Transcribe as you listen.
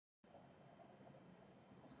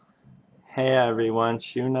Hey everyone,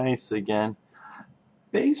 Shoenice again.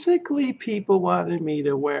 Basically, people wanted me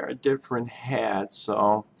to wear a different hat,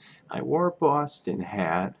 so I wore a Boston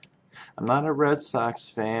hat. I'm not a Red Sox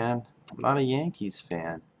fan. I'm not a Yankees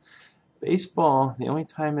fan. Baseball, the only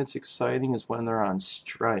time it's exciting is when they're on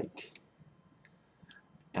strike.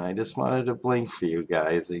 And I just wanted to blink for you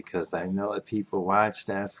guys because I know that people watch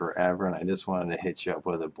that forever, and I just wanted to hit you up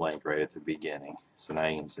with a blink right at the beginning. So now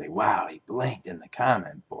you can say, wow, he blinked in the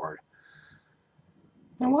comment board.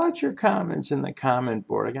 And watch your comments in the comment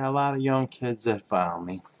board. I got a lot of young kids that follow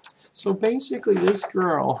me. So basically this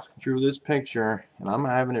girl drew this picture and I'm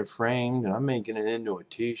having it framed and I'm making it into a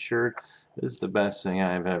t-shirt. This is the best thing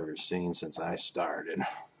I've ever seen since I started.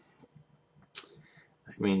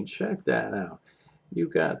 I mean, check that out. You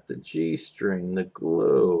got the G-string, the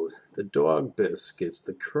glue, the dog biscuits,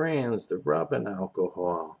 the crayons, the rubbing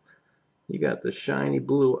alcohol. You got the shiny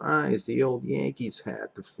blue eyes, the old Yankees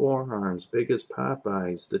hat, the forearms, big as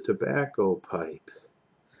Popeyes, the tobacco pipe.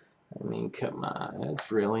 I mean, come on, that's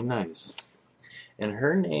really nice. And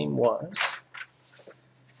her name was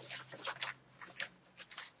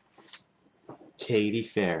Katie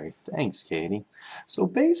Ferry. Thanks, Katie. So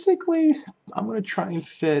basically, I'm going to try and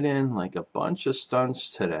fit in like a bunch of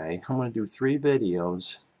stunts today. I'm going to do 3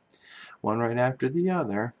 videos, one right after the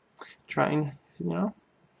other, trying,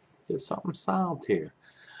 get something solved here.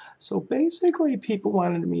 So basically, people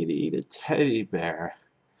wanted me to eat a teddy bear.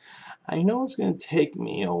 I know it's going to take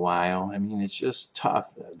me a while. I mean, it's just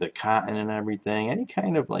tough, the cotton and everything. Any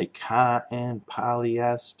kind of like cotton,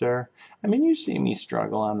 polyester. I mean, you see me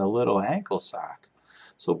struggle on the little ankle sock.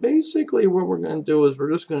 So basically what we're going to do is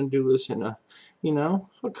we're just going to do this in a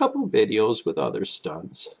couple videos with other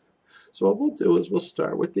stunts. So what we'll do is we'll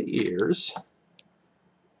start with the ears.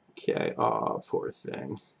 Okay, oh, poor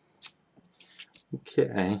thing.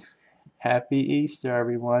 Okay. Happy Easter,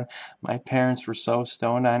 everyone. My parents were so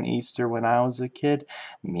stoned on Easter when I was a kid.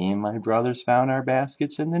 Me and my brothers found our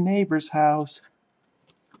baskets in the neighbor's house.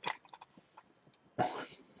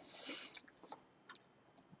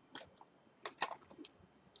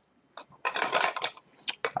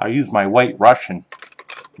 I used my white Russian.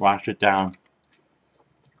 Wash it down.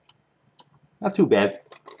 Not too bad.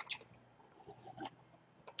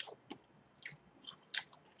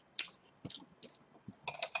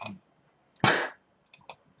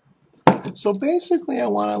 So basically, I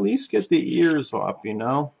want to at least get the ears off, Then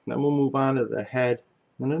we'll move on to the head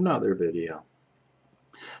in another video.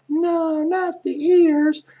 No, not the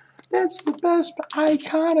ears. That's the best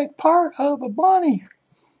iconic part of a bunny.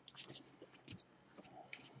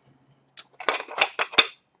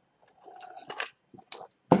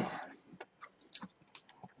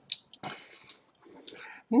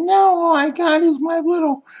 No, all I got is my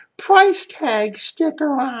little price tag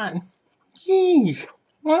sticker on. Geez,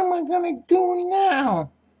 what am I gonna do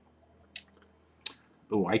now?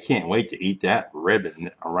 Oh, I can't wait to eat that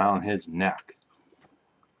ribbon around his neck.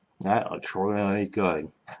 That looks really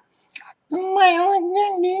good. It might look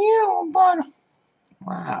good to you, but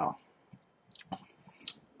wow.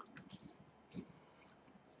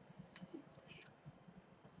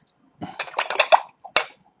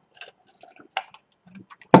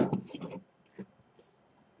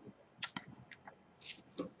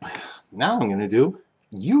 Now I'm gonna do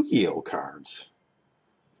Yu-Gi-Oh cards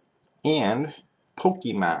and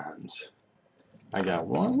Pokemons. I got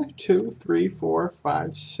 1, 2, 3, 4,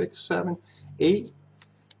 5, 6, 7, 8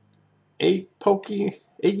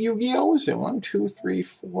 Yu-Gi-Ohs and 1, 2, 3,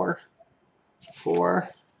 4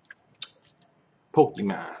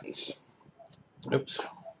 Pokemons. Oops.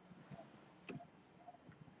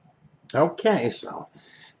 Okay, so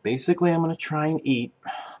basically I'm going to try and eat.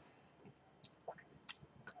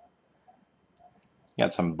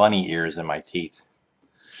 Got some bunny ears in my teeth.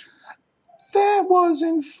 That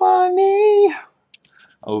wasn't funny.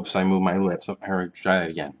 Oops, I moved my lips. Here, try it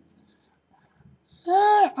again.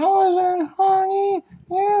 That wasn't funny.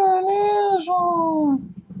 You're an asshole.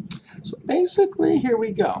 So basically, here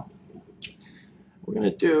we go. We're going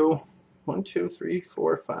to do 1, 2, 3,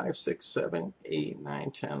 4, 5, 6, 7, 8,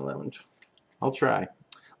 9, 10, 11, 12. I'll try.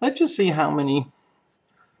 Let's just see how many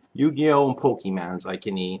Yu-Gi-Oh! And Pokemons I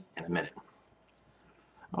can eat in a minute.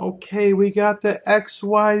 Okay, we got the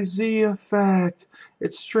XYZ effect.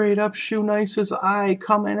 It's straight up Shoenice's eye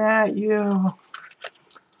coming at you.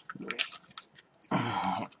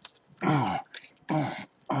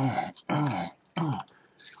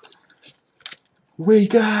 We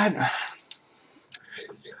got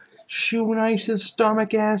Shoenice's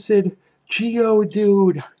stomach acid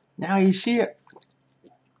Geodude. Now you see it.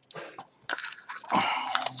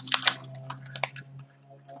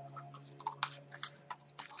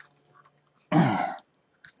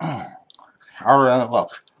 Alright,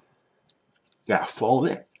 look. Yeah, fold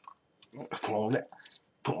it. Fold it.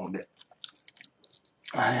 Fold it.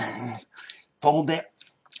 Fold it.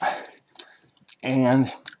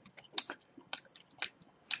 And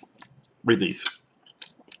release.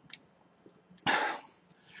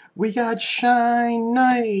 We got Shine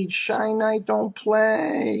Knight. Shine Knight don't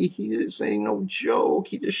play. He just ain't no joke.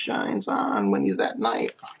 He just shines on when he's at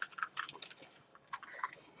night.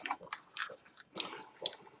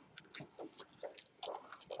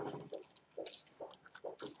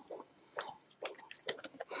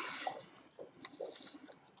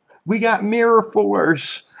 We got Mirror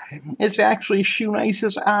Force. It's actually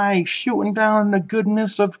Shoenice's eye shooting down the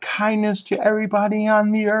goodness of kindness to everybody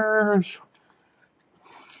on the earth.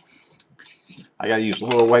 I gotta use a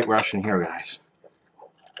little white Russian here, guys.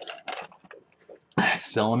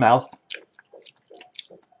 Still in the mouth.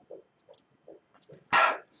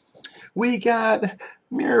 We got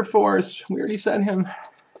Mirror Force. We already said him.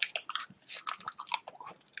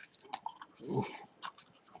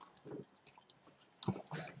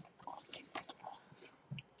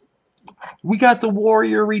 We got the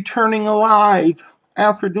Warrior returning alive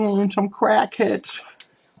after doing some crack hits.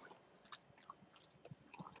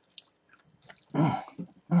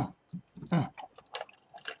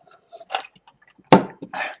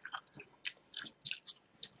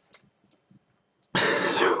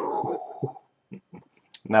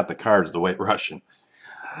 Not the cards, the white Russian.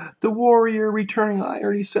 The Warrior returning, I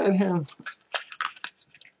already said him.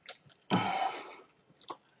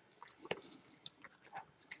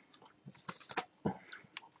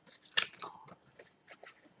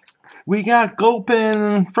 We got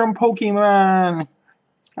Gulpin from Pokemon.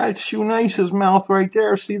 That's Shoenice's mouth right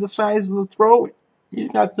there. See the size of the throat? He's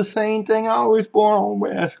got the same thing I was born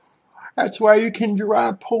with. That's why you can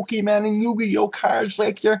draw Pokemon and Yu-Gi-Oh cards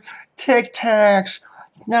like your Tic Tacs.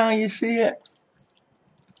 Now you see it.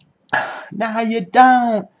 Now you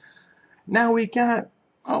don't. Now we got...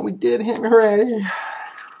 Oh, we did him already.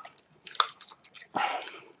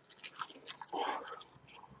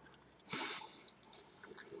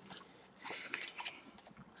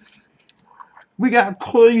 We got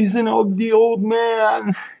Poison of the Old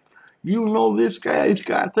Man. You know this guy's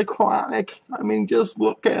got the chronic. I mean, just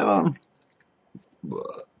look at him.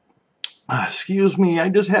 Excuse me, I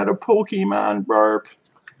just had a Pokemon burp.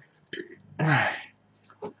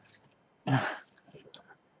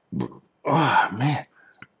 Oh, man.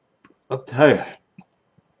 I'll tell you,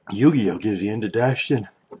 Yu-Gi-Oh gives you indigestion.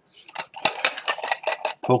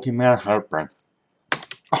 Pokemon heartburn.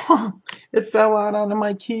 It fell out onto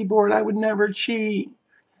my keyboard. I would never cheat.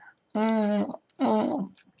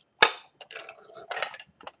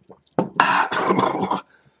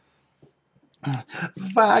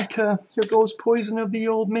 Vodka. Here goes Poison of the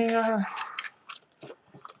Old Man.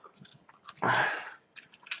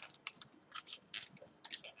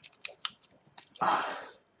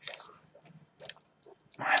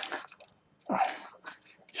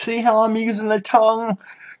 See how I'm using the tongue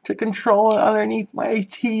to control it underneath my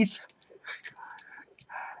teeth?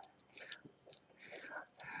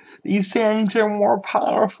 These things are more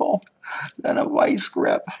powerful than a vice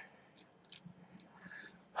grip.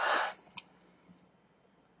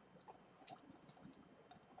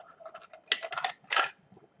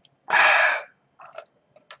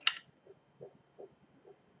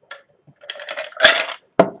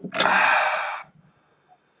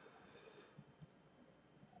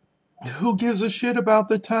 Who gives a shit about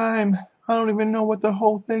the time? I don't even know what the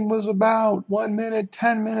whole thing was about. 1 minute,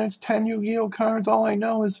 10 minutes, 10 Yu-Gi-Oh cards. All I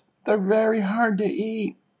know is they're very hard to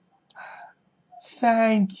eat.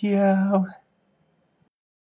 Thank you.